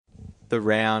the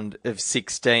round of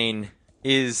 16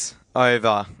 is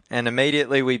over. And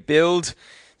immediately we build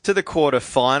to the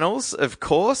quarterfinals, of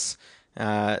course.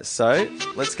 So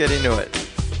let's get into it.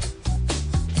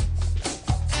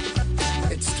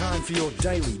 It's time for your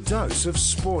daily dose of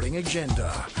sporting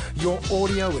agenda. Your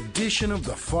audio edition of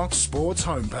the Fox Sports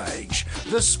homepage.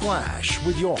 The Splash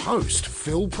with your host,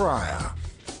 Phil Pryor.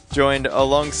 Joined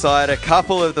alongside a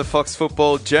couple of the Fox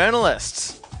football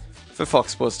journalists for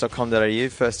foxsports.com.au.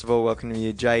 First of all, welcome to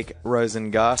you, Jake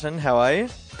Rosengarten. How are you?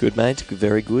 Good, mate.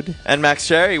 Very good. And Max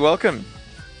Sherry, welcome.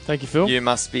 Thank you, Phil. You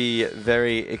must be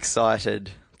very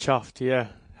excited. Chuffed, yeah.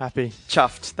 Happy.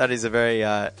 Chuffed. That is a very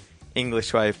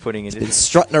English way of putting it. Been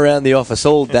strutting around the office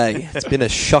all day. It's been a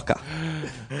shocker.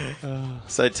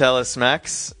 So tell us,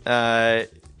 Max.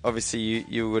 Obviously,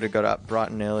 you would have got up bright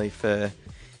and early for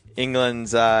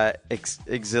England's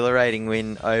exhilarating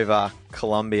win over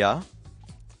Colombia.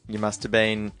 You must have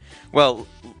been... Well,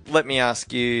 let me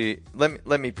ask you...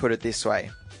 Let me put it this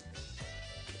way.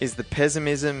 Is the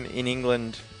pessimism in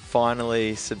England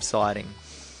finally subsiding?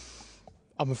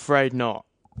 I'm afraid not.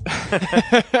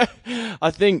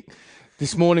 I think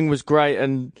this morning was great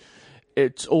and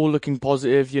it's all looking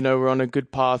positive. You know, we're on a good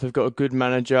path. We've got a good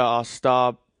manager. Our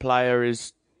star player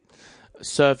is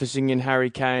surfacing in Harry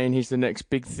Kane. He's the next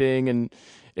big thing and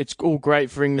it's all great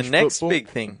for English football. The next big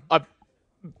thing?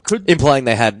 Implying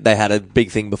they had a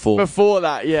big thing before. Before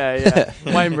that, yeah.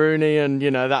 Wayne Rooney and,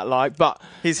 that like. But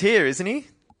he's here, isn't he?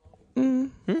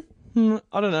 I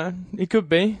don't know. He could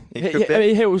be.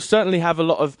 He will certainly have a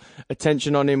lot of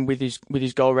attention on him with his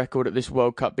goal record at this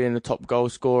World Cup, being the top goal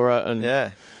scorer and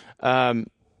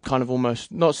kind of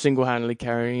almost not single-handedly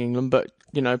carrying England, but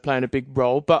playing a big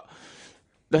role. But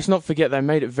let's not forget they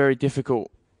made it very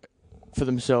difficult for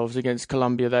themselves against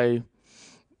Colombia.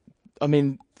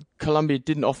 Colombia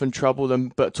didn't often trouble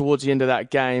them, but towards the end of that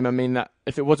game, that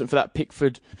if it wasn't for that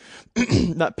Pickford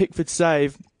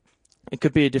save, it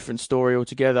could be a different story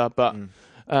altogether. But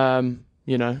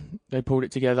they pulled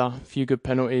it together. A few good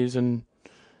penalties, and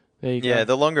there you go. Yeah,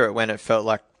 the longer it went, it felt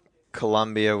like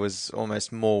Colombia was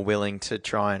almost more willing to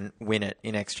try and win it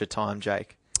in extra time.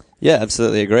 Jake. Yeah,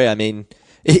 absolutely agree.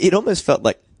 It almost felt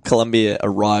like Colombia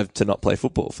arrived to not play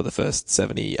football for the first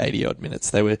 70, 80 odd minutes.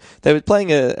 They were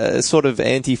playing a sort of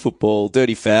anti-football,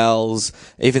 dirty fouls,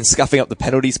 even scuffing up the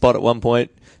penalty spot at one point.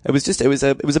 It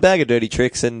was a bag of dirty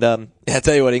tricks, and I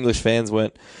tell you what, English fans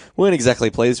weren't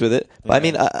exactly pleased with it. But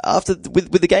after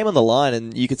with the game on the line,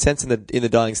 and you could sense in the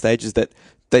dying stages that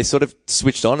they sort of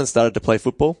switched on and started to play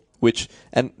football.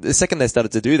 And the second they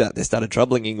started to do that, they started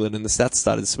troubling England, and the stats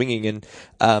started swinging, and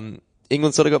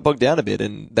England sort of got bogged down a bit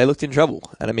and they looked in trouble.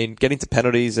 And getting to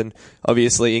penalties, and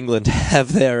obviously England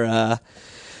have their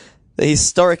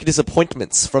historic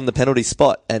disappointments from the penalty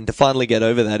spot, and to finally get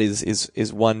over that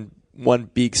is one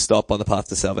big stop on the path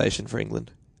to salvation for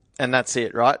England. And that's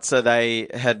it, right? So they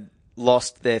had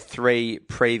lost their 3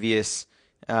 previous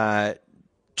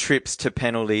trips to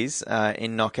penalties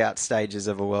in knockout stages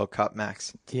of a World Cup,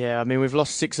 Max. Yeah, we've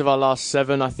lost 6 of our last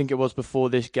 7. I think it was before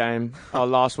this game. Our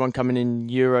last one coming in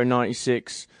Euro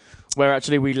 96, where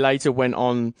actually we later went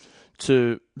on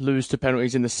to lose to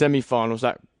penalties in the semi-finals.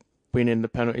 That winning the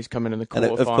penalties coming in the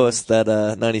quarterfinals. And of course,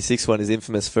 that 96 one is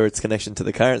infamous for its connection to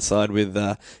the current side with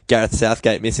Gareth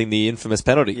Southgate missing the infamous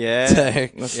penalty. Yeah,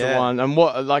 that's the one. And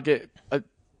what a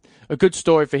good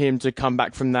story for him to come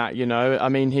back from that. He's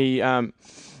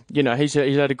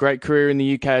had a great career in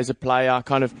the UK as a player.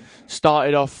 Kind of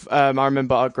started off. I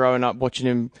remember growing up watching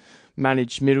him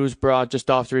manage Middlesbrough just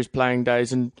after his playing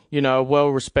days, and a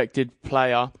well-respected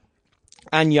player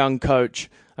and young coach.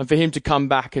 And for him to come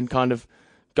back and kind of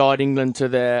guide England to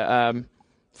their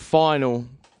finally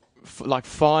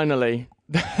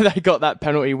they got that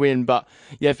penalty win. But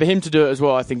yeah, for him to do it as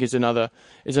well, I think is another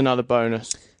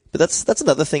bonus. But that's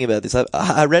another thing about this.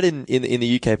 I read in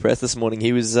the UK press this morning,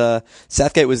 he was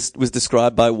Southgate was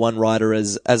described by one writer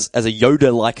as a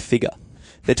Yoda-like figure.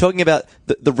 They're talking about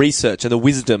the research and the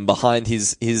wisdom behind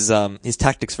his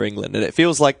tactics for England, and it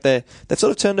feels like they've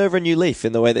sort of turned over a new leaf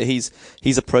in the way that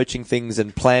he's approaching things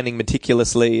and planning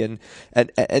meticulously. And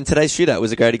today's shootout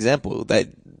was a great example.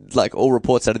 Like all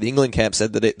reports out of the England camp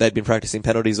said that they'd been practicing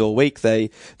penalties all week. They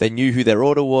knew who their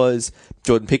order was.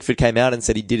 Jordan Pickford came out and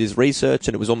said he did his research,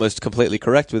 and it was almost completely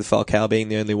correct, with Falcao being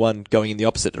the only one going in the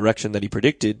opposite direction that he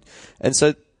predicted. And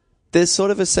so there's sort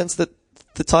of a sense that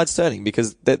the tide's turning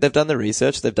because they've done their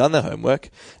research, they've done their homework,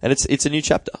 and it's a new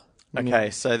chapter. Okay,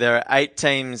 so there are 8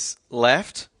 teams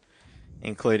left,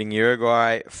 including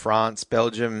Uruguay, France,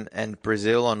 Belgium, and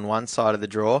Brazil on one side of the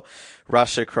draw.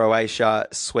 Russia, Croatia,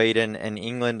 Sweden, and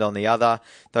England on the other.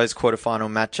 Those quarterfinal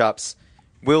matchups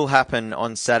will happen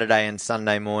on Saturday and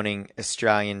Sunday morning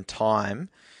Australian time.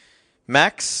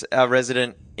 Max, our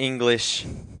resident English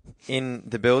in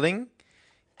the building,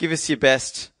 give us your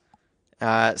best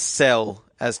sell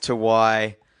as to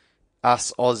why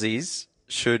us Aussies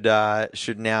should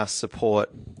now support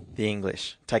the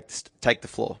English. Take the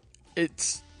floor.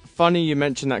 It's funny you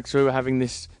mentioned that because we were having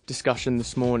this discussion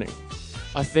this morning.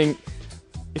 I think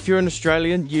if you're an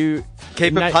Australian, you...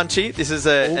 Keep it punchy. This is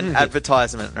an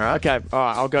advertisement, all right? Okay, all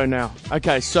right, I'll go now.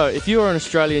 Okay, so if you are an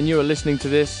Australian, you are listening to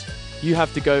this, you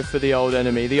have to go for the old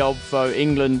enemy, the old foe,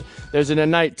 England. There's an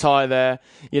innate tie there.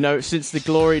 You know, since the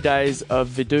glory days of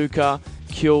Viduka,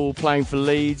 Kuehl playing for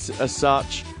Leeds as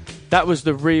such, that was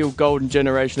the real golden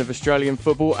generation of Australian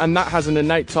football, and that has an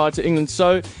innate tie to England.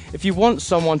 So if you want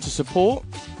someone to support,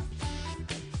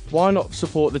 why not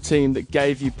support the team that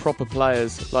gave you proper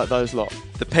players like those lot?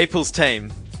 The people's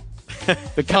team.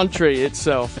 The country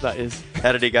itself, that is.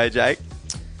 How did he go, Jake?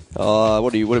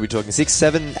 What are we talking? 6,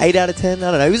 7, 8 out of 10?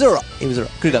 I don't know. He was all right. Could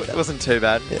have done it wasn't too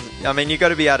bad. Yeah. I mean, you've got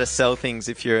to be able to sell things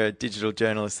if you're a digital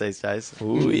journalist these days.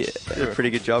 Ooh, yeah. Did a pretty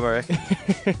good job, I reckon.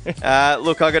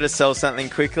 Look, I got to sell something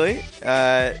quickly.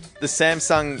 The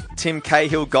Samsung Tim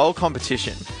Cahill goal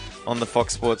competition on the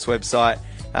Fox Sports website.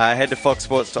 Head to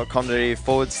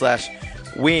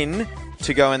foxsports.com.au/win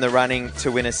to go in the running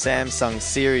to win a Samsung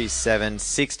Series 7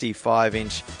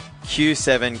 65-inch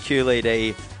Q7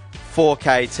 QLED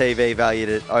 4K TV valued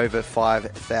at over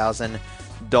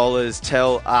 $5,000.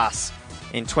 Tell us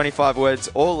in 25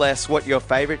 words or less what your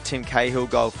favourite Tim Cahill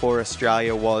goal for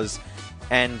Australia was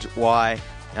and why.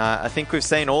 I think we've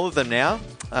seen all of them now.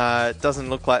 It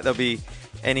doesn't look like there'll be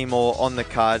any more on the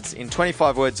cards. In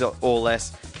 25 words or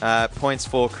less, points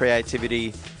for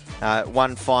creativity.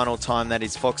 One final time, that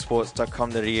is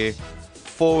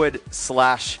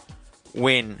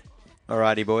foxsports.com.au/win.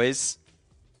 Alrighty, boys.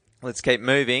 Let's keep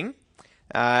moving.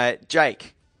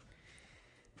 Jake,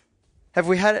 have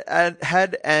we had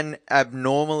an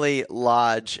abnormally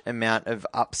large amount of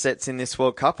upsets in this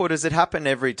World Cup, or does it happen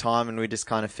every time and we just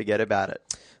kind of forget about it?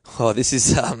 Oh, this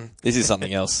is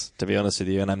something else, to be honest with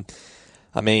you. And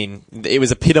I mean, it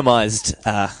was epitomised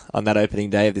on that opening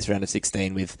day of this round of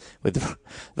 16 with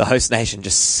the host nation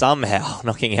just somehow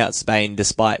knocking out Spain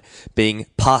despite being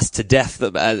passed to death.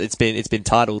 It's been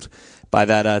titled by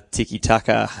that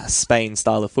tiki-taka Spain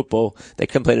style of football. They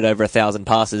completed over 1,000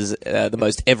 passes, the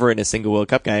most ever in a single World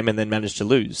Cup game, and then managed to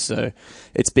lose. So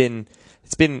it's been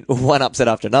one upset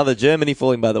after another. Germany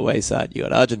falling by the wayside. You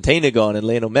got Argentina gone and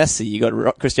Lionel Messi. You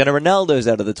got Cristiano Ronaldo's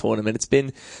out of the tournament. It's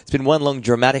been one long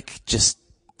dramatic. It's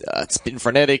been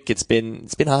frenetic. It's been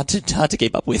hard to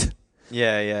keep up with.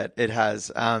 Yeah, it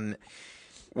has. One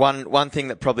thing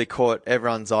that probably caught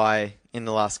everyone's eye in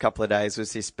the last couple of days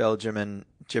was this Belgium and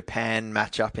Japan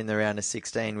matchup in the round of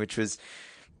 16, which was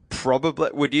probably,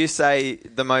 would you say,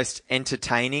 the most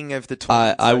entertaining of the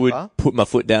tournament I would put my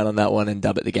foot down on that one and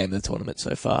dub it the game of the tournament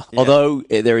so far. Yeah. Although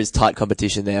there is tight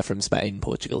competition there from Spain and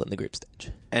Portugal in the group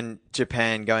stage. And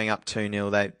Japan going up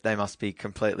 2-0, they must be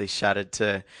completely shattered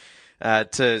to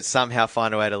somehow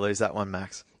find a way to lose that one,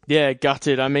 Max. Yeah,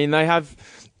 gutted. I mean,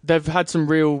 they've had some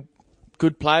real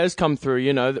good players come through.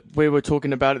 You know, we were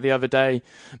talking about it the other day,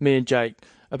 me and Jake,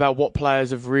 about what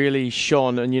players have really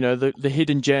shone and, you know, the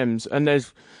hidden gems. And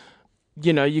there's,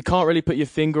 you know, you can't really put your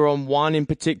finger on one in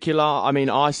particular. I mean,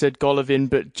 I said Golovin,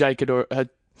 but Jake had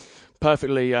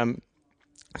perfectly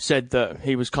said that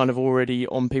he was kind of already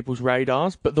on people's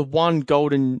radars. But the one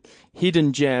golden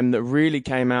hidden gem that really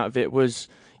came out of it was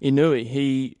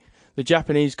Inui. The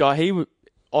Japanese guy,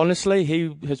 honestly,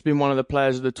 he has been one of the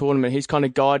players of the tournament. He's kind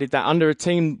of guided that under a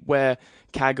team where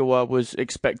Kagawa was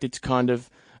expected to kind of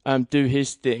do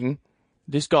his thing.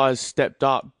 This guy has stepped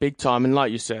up big time, and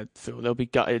like you said, Phil, they'll be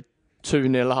gutted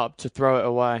 2-0 up to throw it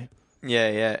away.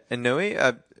 Yeah. Inui,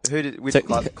 club?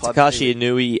 Takashi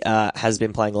Inui has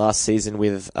been playing last season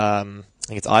with I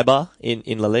think it's Eibar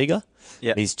in La Liga.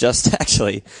 Yeah. He's just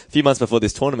actually, a few months before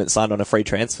this tournament, signed on a free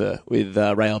transfer with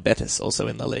Real Betis, also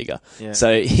in La Liga. Yeah.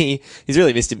 So he's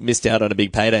really missed out on a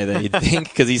big payday there, you'd think,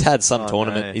 because he's had some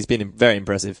tournament. No. He's been very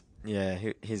impressive. Yeah,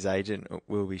 his agent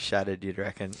will be shattered, you'd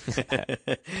reckon.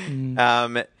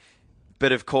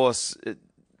 But of course,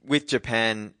 with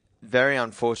Japan, very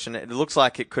unfortunate. It looks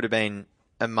like it could have been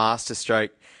a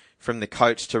masterstroke from the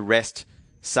coach to rest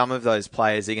some of those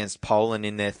players against Poland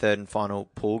in their third and final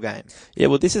pool game. Yeah,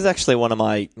 well, this is actually one of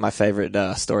my favourite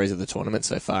stories of the tournament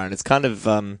so far, and it's kind of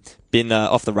been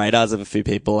off the radars of a few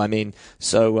people. I mean,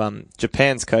 so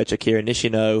Japan's coach, Akira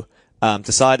Nishino,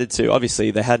 decided to, obviously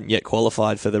they hadn't yet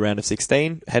qualified for the round of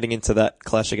 16, heading into that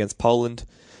clash against Poland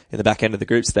in the back end of the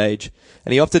group stage,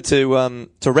 and he opted to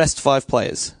rest 5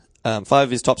 players, 5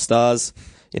 of his top stars,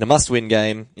 in a must-win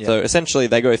game. Yeah. So essentially,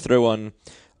 they go through on.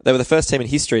 They were the first team in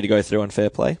history to go through on fair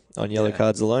play on yellow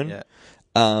cards alone. Yeah.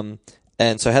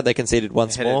 And so had they conceded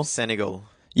once Ahead more, of Senegal.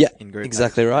 yeah, in Group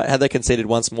exactly right. Had they conceded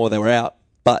once more, they were out.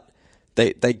 But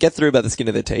they get through by the skin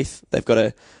of their teeth. They've got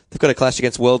a clash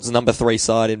against world's number 3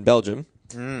 side in Belgium,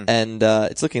 and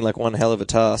it's looking like one hell of a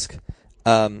task.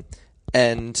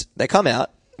 And they come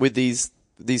out with these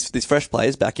fresh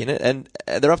players back in it, and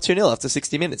they're up 2-0 after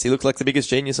 60 minutes. He looked like the biggest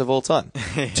genius of all time.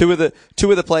 Two of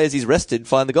the players he's rested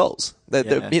find the goals. They're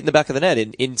hitting the back of the net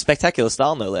in spectacular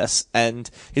style, no less, and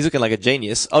he's looking like a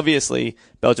genius. Obviously,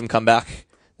 Belgium come back.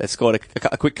 They've scored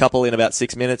a quick couple in about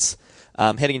 6 minutes.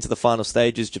 Heading into the final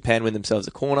stages, Japan win themselves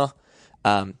a corner.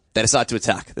 They decide to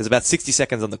attack. There's about 60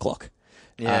 seconds on the clock.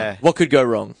 Yeah. What could go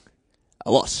wrong?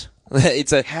 A lot.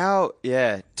 It's a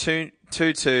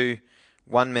 2-2,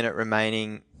 1 minute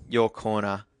remaining, your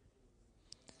corner.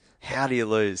 How do you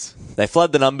lose? They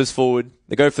flood the numbers forward.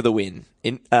 They go for the win.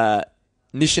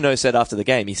 Nishino said after the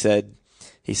game, he said,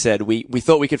 we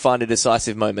thought we could find a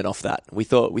decisive moment off that. We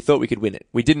thought we could win it.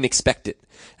 We didn't expect it.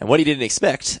 And what he didn't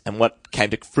expect, and what came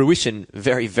to fruition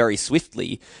very, very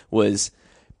swiftly, was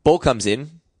ball comes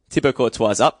in, Thibaut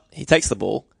Courtois up, he takes the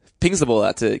ball, pings the ball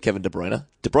out to Kevin De Bruyne.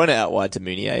 De Bruyne out wide to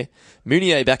Meunier.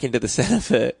 Meunier back into the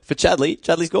centre for Chadli.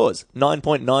 Chadli scores.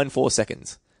 9.94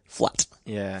 seconds. Flat.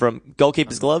 Yeah. From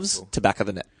goalkeeper's gloves to back of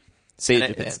the net. See you,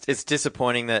 Japan. It's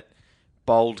disappointing that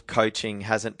bold coaching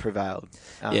hasn't prevailed.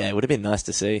 Yeah, it would have been nice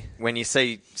to see. When you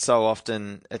see so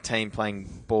often a team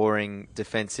playing boring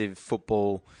defensive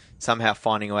football, somehow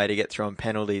finding a way to get through on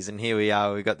penalties, and here we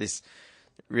are, we've got this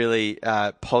really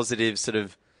positive sort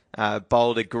of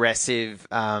bold, aggressive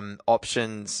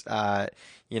options,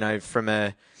 from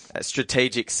a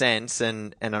strategic sense,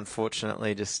 and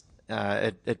unfortunately, just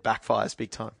it backfires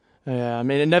big time. Yeah, I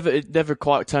mean, it never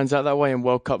quite turns out that way in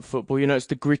World Cup football. It's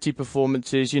the gritty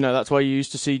performances. That's why you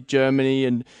used to see Germany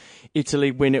and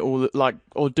Italy win it all,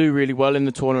 or do really well in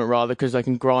the tournament, rather, because they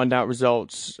can grind out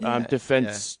results,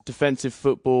 defensive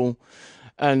football,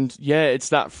 and it's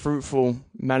that fruitful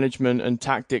management and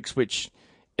tactics which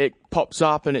it pops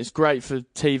up, and it's great for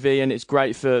TV and it's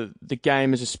great for the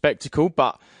game as a spectacle.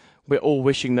 But we're all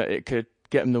wishing that it could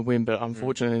get them the win, but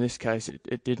unfortunately in this case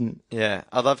it didn't. Yeah,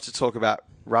 I'd love to talk about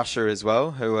Russia as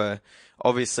well, who are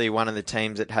obviously one of the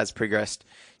teams that has progressed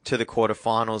to the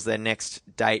quarterfinals. Their next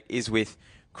date is with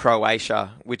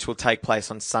Croatia, which will take place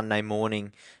on Sunday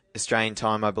morning, Australian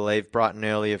time, I believe, bright and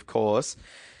early, of course.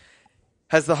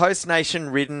 Has the host nation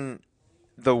ridden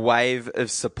the wave of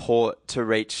support to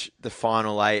reach the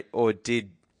final 8, or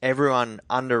did everyone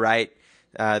underrate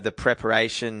the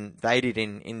preparation they did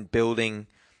in building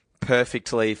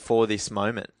perfectly for this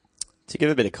moment? To give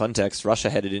a bit of context, Russia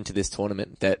headed into this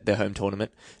tournament, their home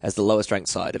tournament, as the lowest ranked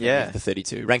side of the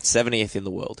 32, ranked 70th in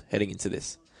the world heading into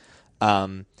this,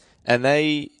 and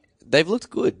they've looked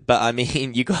good. But I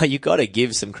mean, you got to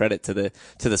give some credit to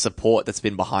the support that's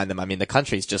been behind them. I mean, the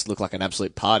countries just look like an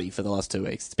absolute party for the last 2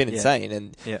 weeks. It's been insane,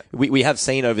 and we have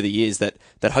seen over the years that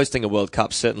hosting a World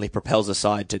Cup certainly propels a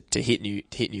side to hit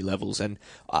new levels. And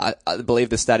I believe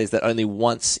the stat is that only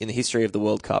once in the history of the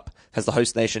World Cup has the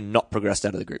host nation not progressed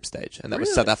out of the group stage, and that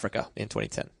was South Africa in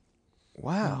 2010.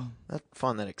 Wow, I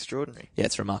find that extraordinary. Yeah,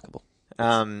 it's remarkable.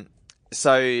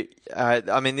 So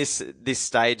I mean, this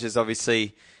stage has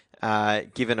obviously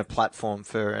given a platform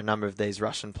for a number of these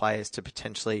Russian players to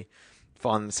potentially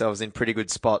find themselves in pretty good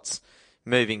spots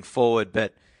moving forward.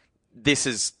 But this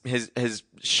has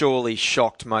surely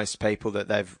shocked most people that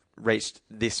they've reached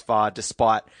this far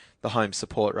despite the home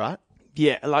support, right?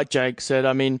 Yeah, like Jake said,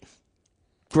 I mean,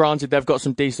 granted they've got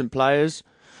some decent players,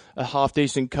 a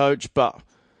half-decent coach, but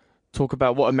talk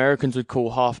about what Americans would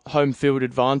call home field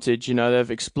advantage.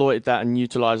 They've exploited that and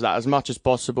utilised that as much as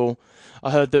possible.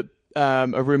 I heard that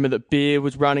a rumour that beer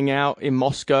was running out in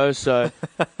Moscow, so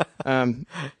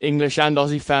English and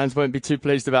Aussie fans won't be too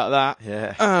pleased about that.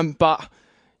 Yeah. But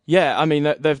yeah, I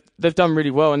mean they've done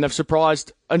really well and they've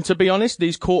surprised. And to be honest,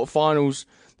 these quarterfinals,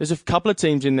 there's a couple of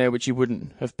teams in there which you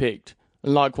wouldn't have picked.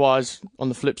 And likewise, on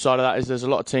the flip side of that, is there's a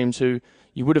lot of teams who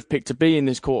you would have picked to be in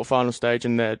this quarterfinal stage,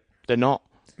 and they're not.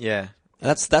 Yeah.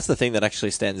 That's the thing that actually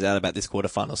stands out about this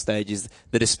quarterfinal stage is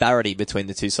the disparity between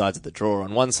the two sides of the draw.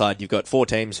 On one side, you've got 4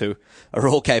 teams who are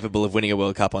all capable of winning a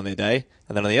World Cup on their day.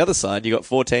 And then on the other side, you've got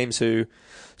 4 teams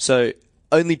so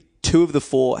only 2 of the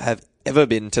 4 have ever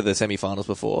been to the semi-finals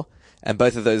before. And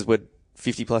both of those were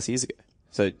 50 plus years ago.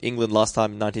 So England last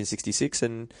time in 1966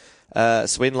 and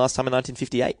Sweden last time in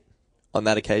 1958. On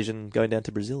that occasion, going down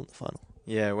to Brazil in the final.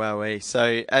 Yeah, wowee.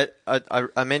 So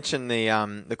I mentioned the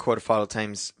quarterfinal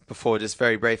teams before, just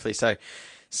very briefly. So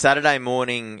Saturday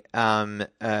morning,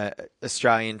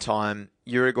 Australian time,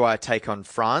 Uruguay take on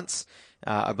France.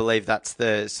 I believe that's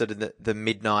the sort of the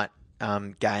midnight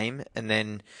game. And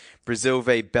then Brazil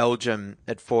v Belgium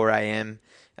at 4 a.m.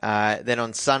 Then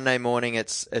on Sunday morning,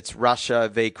 it's Russia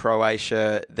v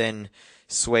Croatia, then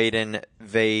Sweden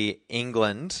v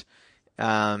England.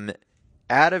 Out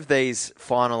of these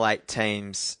final 8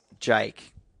 teams,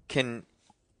 Jake, can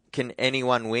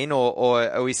anyone win, or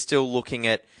are we still looking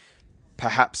at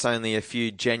perhaps only a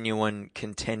few genuine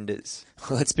contenders?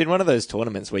 Well, it's been one of those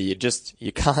tournaments where you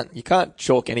can't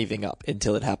chalk anything up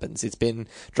until it happens. It's been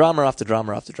drama after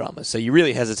drama after drama, so you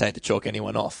really hesitate to chalk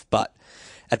anyone off. But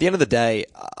at the end of the day,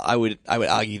 I would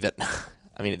argue that,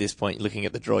 I mean, at this point, looking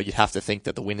at the draw, you'd have to think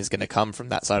that the win is going to come from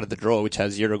that side of the draw, which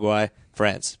has Uruguay,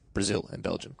 France, Brazil, and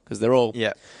Belgium, because they're all.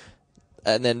 Yeah.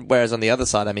 And then, whereas on the other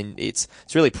side, I mean, it's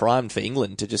really primed for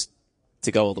England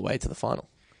to go all the way to the final.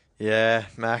 Yeah,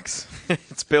 Max.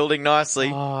 It's building nicely.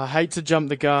 Oh, I hate to jump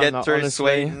the gun. Get through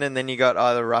honestly. Sweden, and then you got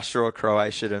either Russia or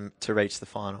Croatia to reach the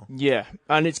final. Yeah,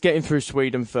 and it's getting through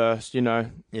Sweden first, you know.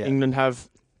 Yeah. England have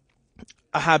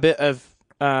a habit of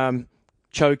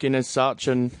choking as such,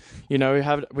 and, you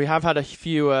know, we have had a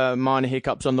few minor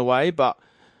hiccups on the way, but,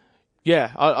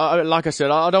 yeah, I like I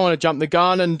said, I don't want to jump the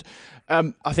gun, and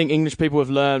I think English people have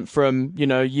learned from, you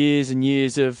know, years and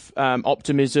years of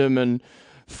optimism and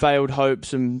failed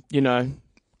hopes and, you know,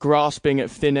 grasping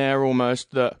at thin air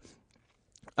almost, that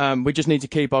we just need to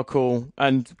keep our cool.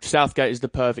 And Southgate is the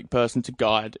perfect person to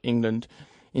guide England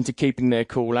into keeping their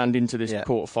cool and into this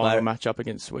quarter-final matchup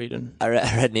against Sweden. I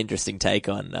read an interesting take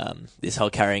on this whole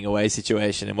carrying away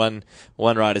situation, and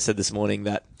one writer said this morning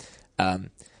that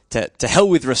to hell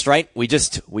with restraint,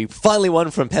 we finally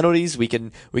won from penalties. We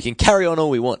can carry on all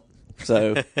we want.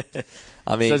 So,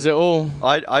 I mean, says it all.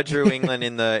 I drew England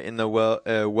in the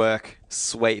work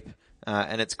sweep,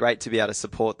 and it's great to be able to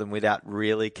support them without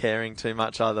really caring too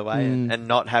much either way, and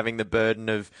not having the burden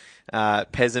of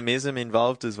pessimism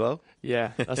involved as well.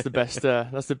 Yeah, that's the best.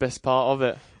 That's the best part of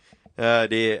it. Oh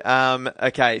dear.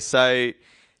 Okay, so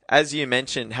as you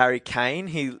mentioned, Harry Kane,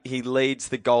 he leads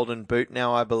the Golden Boot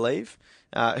now, I believe.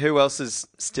 Who else is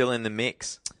still in the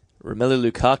mix?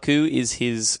 Romelu Lukaku is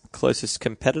his closest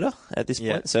competitor at this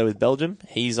point. Yeah. So with Belgium,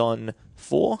 he's on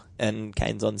 4 and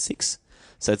Kane's on 6.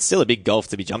 So it's still a big gulf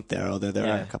to be jumped there, although there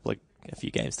are a few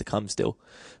games to come still.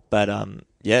 But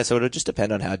so it'll just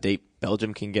depend on how deep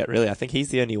Belgium can get, really. I think he's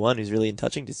the only one who's really in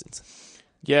touching distance.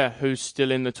 Yeah, who's still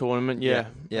in the tournament, yeah.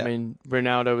 I mean,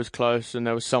 Ronaldo was close, and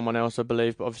there was someone else, I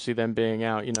believe, but obviously them being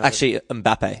out, you know. Actually,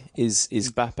 Mbappe is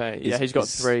Mbappe, yeah, he's got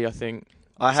 3, I think.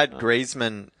 I had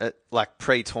Griezmann at,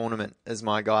 pre-tournament as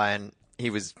my guy, and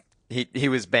he was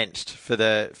benched for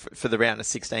the round of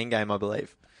 16 game, I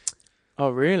believe. Oh,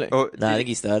 really? No, I think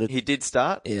he started. He did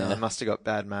start? Yeah. I must have got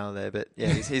bad mail there, but yeah,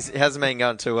 he hasn't been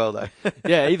going too well, though.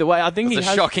 Yeah, either way, I think it's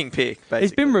a shocking pick, basically.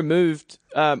 He's been removed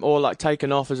or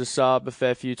taken off as a sub a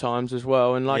fair few times as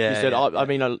well. And like you said, I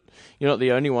mean, you're not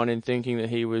the only one in thinking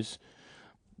that he was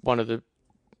one of the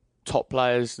top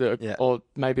players or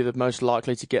maybe the most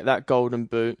likely to get that golden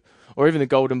boot or even the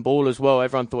golden ball as well.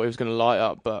 Everyone thought he was going to light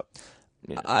up, but...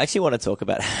 Yeah. I actually want to talk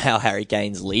about how Harry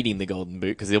Kane's leading the Golden Boot,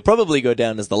 because he'll probably go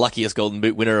down as the luckiest Golden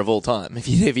Boot winner of all time if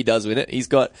he does win it. He's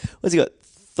got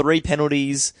 3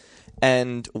 penalties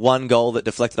and 1 goal that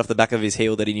deflected off the back of his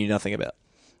heel that he knew nothing about.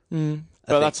 But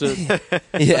that's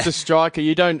a striker.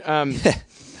 You don't.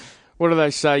 What do they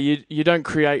say? You don't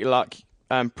create luck.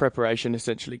 Preparation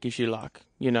essentially gives you luck.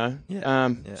 You know.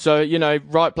 Yeah. So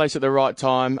right place at the right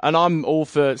time, and I'm all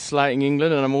for slating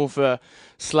England, and I'm all for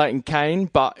slating Kane,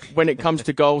 but when it comes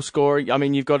to goal scoring, I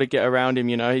mean, you've got to get around him,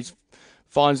 he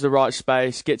finds the right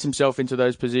space, gets himself into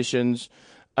those positions,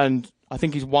 and I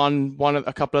think he's won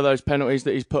a couple of those penalties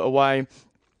that he's put away,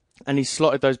 and he's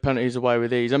slotted those penalties away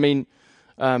with ease. I mean,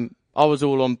 I was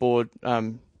all on board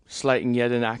slating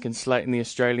Jedinak and slating the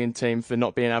Australian team for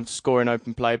not being able to score in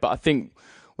open play, but I think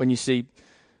when you see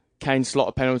Kane slot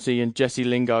a penalty and Jesse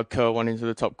Lingard curl one into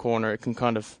the top corner, it can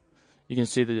kind of... You can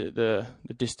see the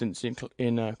distance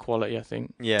in quality, I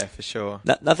think. Yeah, for sure.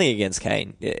 Nothing against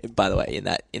Kane, by the way,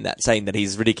 in that saying that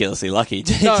he's ridiculously lucky.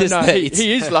 He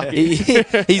is lucky.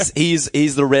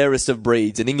 He's the rarest of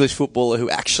breeds, an English footballer who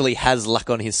actually has luck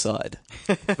on his side.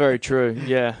 Very true,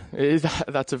 yeah.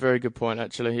 That's a very good point,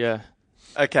 actually, yeah.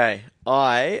 Okay,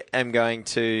 I am going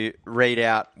to read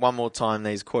out one more time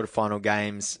these quarterfinal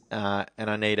games, and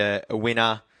I need a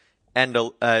winner. And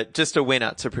just a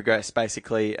winner to progress,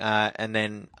 basically. And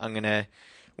then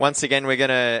once again, we're going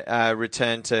to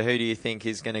return to who do you think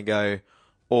is going to go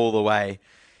all the way.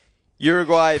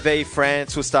 Uruguay v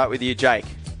France. We'll start with you, Jake.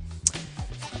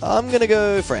 I'm going to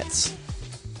go France.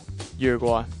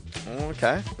 Uruguay.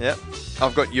 Okay, yep.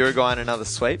 I've got Uruguay in another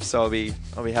sweep, so I'll be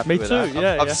happy Me with too,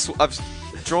 that.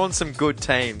 I've drawn some good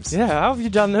teams. Yeah, how have you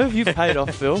done? Who have you paid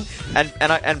off, Phil?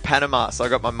 and Panama, so I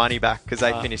got my money back because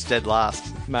they finished dead last.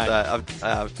 Mate, so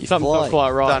something's not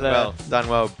quite right there. Done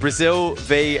well. Brazil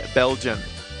v Belgium.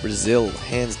 Brazil,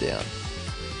 hands down.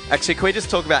 Actually, can we just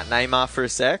talk about Neymar for a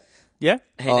sec? Yeah.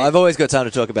 I've always got time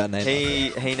to talk about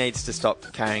Neymar. He needs to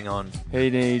stop carrying on. He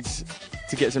needs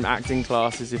to get some acting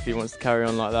classes if he wants to carry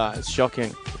on like that. It's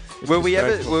shocking. Will we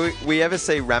ever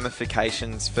see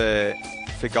ramifications for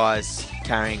guys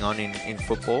carrying on in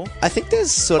football? I think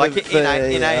there's sort of in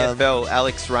AFL,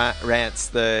 Alex Rance,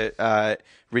 the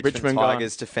Richmond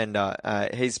Tigers defender,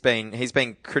 he's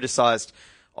been criticised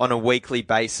on a weekly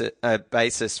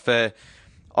basis for,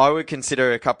 I would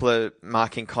consider, a couple of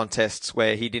marking contests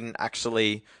where he didn't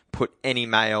actually put any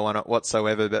mayo on it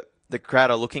whatsoever, but the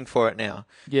crowd are looking for it now.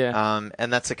 Yeah.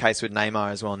 And that's the case with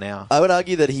Neymar as well now. I would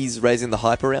argue that he's raising the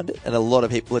hype around it, and a lot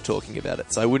of people are talking about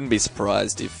it. So I wouldn't be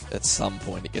surprised if at some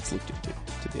point it gets looked into,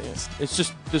 to be honest. It's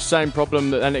just the same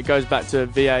problem, and it goes back to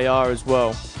VAR as well.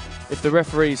 If the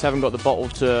referees haven't got the bottle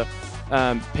to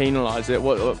penalise it,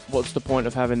 what's the point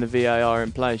of having the VAR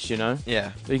in place, you know?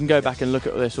 Yeah. You can go back and look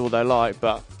at this all they like,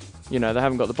 but, you know, they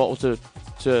haven't got the bottle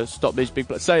to stop these big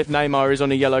players. Say if Neymar is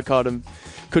on a yellow card and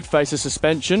could face a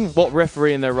suspension, what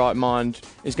referee in their right mind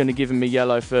is going to give him a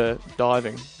yellow for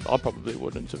diving? I probably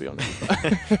wouldn't, to be honest.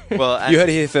 Well, you heard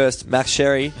it here first. Max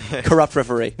Sherry, corrupt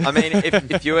referee. I mean,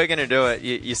 if you were going to do it,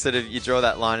 you draw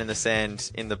that line in the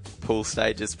sand in the pool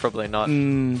stages. Probably not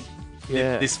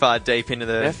this far deep into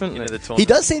the tournament. He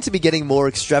does seem to be getting more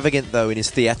extravagant though in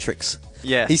his theatrics.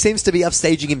 Yeah. He seems to be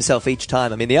upstaging himself each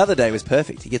time. I mean, the other day was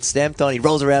perfect. He gets stamped on. He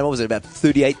rolls around. What was it, about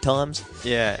 38 times?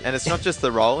 Yeah, and it's not just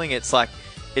the rolling. It's like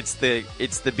it's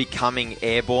the becoming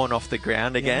airborne off the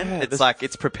ground again. Yeah, it's like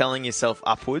it's propelling yourself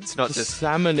upwards, not just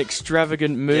salmon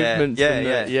extravagant movements.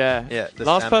 Yeah.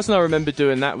 Last person I remember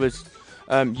doing that was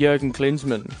Jurgen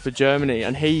Klinsmann for Germany,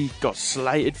 and he got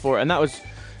slated for it. And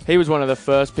he was one of the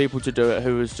first people to do it,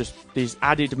 who was just, these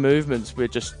added movements were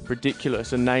just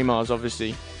ridiculous. And Neymar's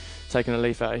obviously taken a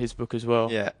leaf out of his book as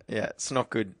well. Yeah, it's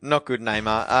not good. Not good,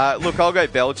 Neymar. Look, I'll go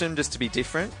Belgium just to be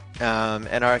different,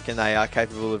 and I reckon they are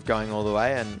capable of going all the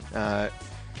way. And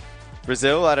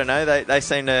Brazil, I don't know, they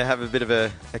seem to have a bit of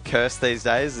a curse these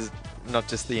days, not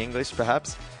just the English,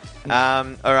 perhaps.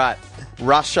 All right,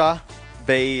 Russia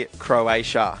v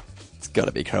Croatia. It's got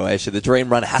to be Croatia. The dream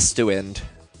run has to end.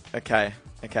 Okay.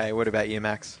 What about you,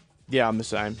 Max? Yeah, I'm the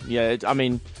same. Yeah, I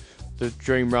mean, the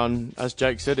dream run, as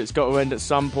Jake said, it's got to end at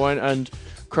some point, and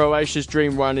Croatia's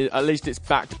dream run, at least it's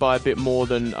backed by a bit more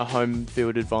than a home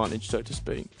field advantage, so to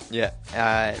speak. Yeah.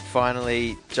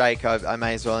 Finally, Jake, I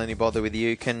may as well only bother with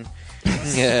you. Can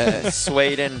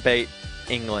Sweden beat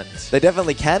England? They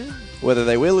definitely can. Whether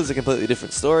they will is a completely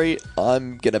different story.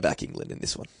 I'm going to back England in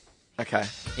this one. Okay,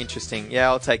 interesting.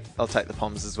 Yeah, I'll take the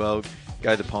Poms as well.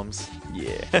 Go the Poms.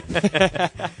 Yeah.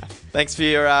 Thanks for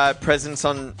your presence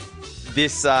on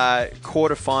this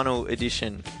quarterfinal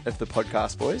edition of the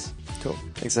podcast, boys. Cool.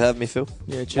 Thanks for having me, Phil.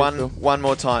 Yeah, cheers, Phil. One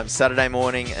more time, Saturday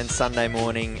morning and Sunday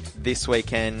morning this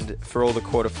weekend for all the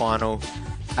quarterfinal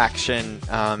action.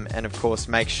 And of course,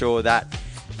 make sure that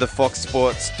the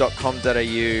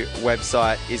foxsports.com.au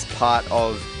website is part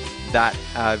of that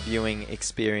viewing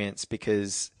experience,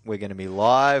 because we're going to be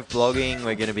live blogging,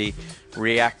 we're going to be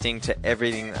reacting to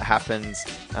everything that happens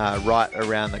right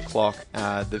around the clock.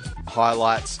 The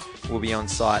highlights will be on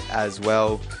site as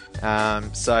well.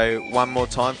 So one more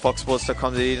time,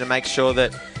 foxsports.com.au to make sure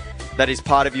that is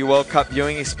part of your World Cup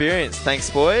viewing experience. Thanks,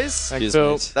 boys. Thanks,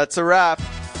 Phil. That's a wrap.